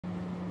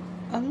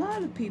A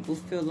lot of people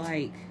feel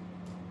like,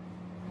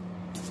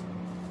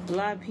 a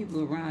lot of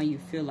people around you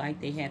feel like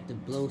they have to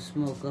blow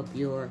smoke up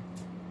to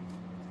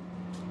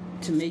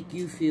make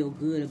you feel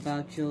good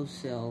about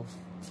yourself.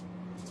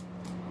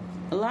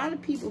 A lot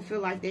of people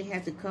feel like they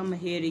have to come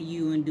ahead of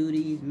you and do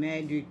these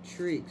magic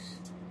tricks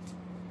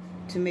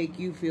to make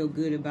you feel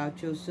good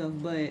about yourself,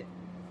 but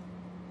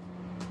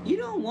you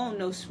don't want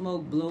no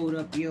smoke blowed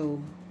up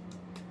you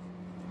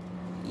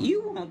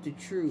want the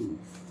truth.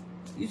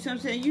 You see what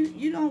I'm saying?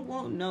 You don't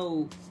want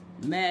no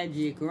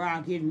magic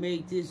rocket,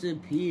 make this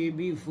appear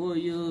before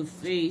your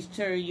face,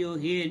 turn your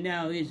head,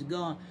 now it's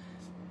gone.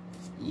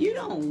 You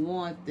don't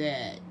want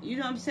that. You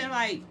know what I'm saying?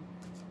 Like,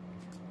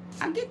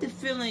 I get the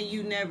feeling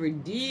you never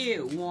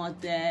did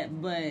want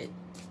that, but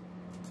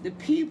the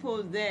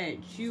people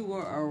that you were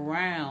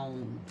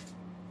around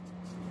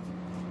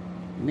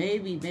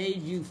maybe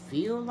made you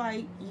feel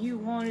like you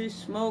wanted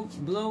smoke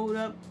blowed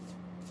up.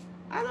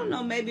 I don't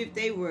know, maybe if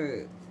they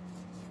were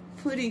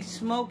putting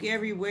smoke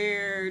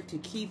everywhere to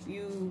keep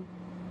you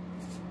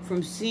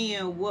from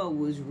seeing what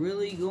was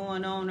really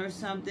going on or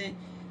something.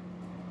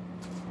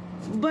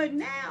 But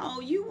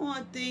now you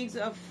want things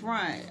up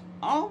front,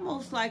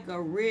 almost like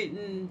a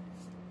written,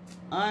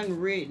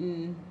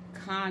 unwritten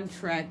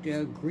contract or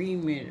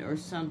agreement or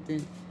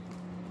something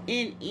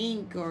in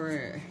ink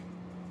or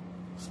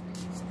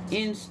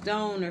in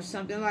stone or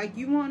something. Like,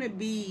 you want to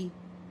be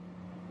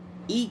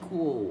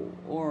equal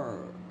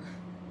or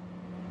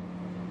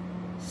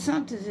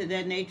something to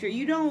that nature.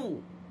 You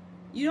don't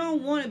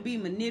want to be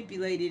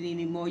manipulated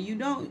anymore. You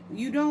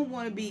don't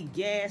want to be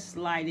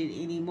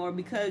gaslighted anymore,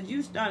 because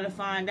you start to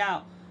find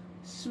out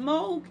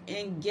smoke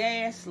and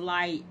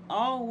gaslight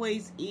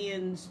always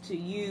ends to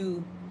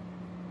you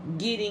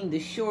getting the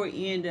short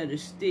end of the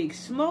stick.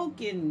 Smoke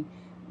and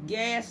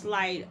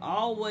gaslight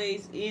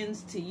always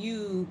ends to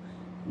you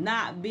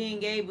not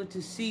being able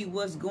to see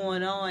what's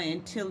going on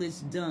until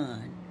it's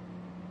done.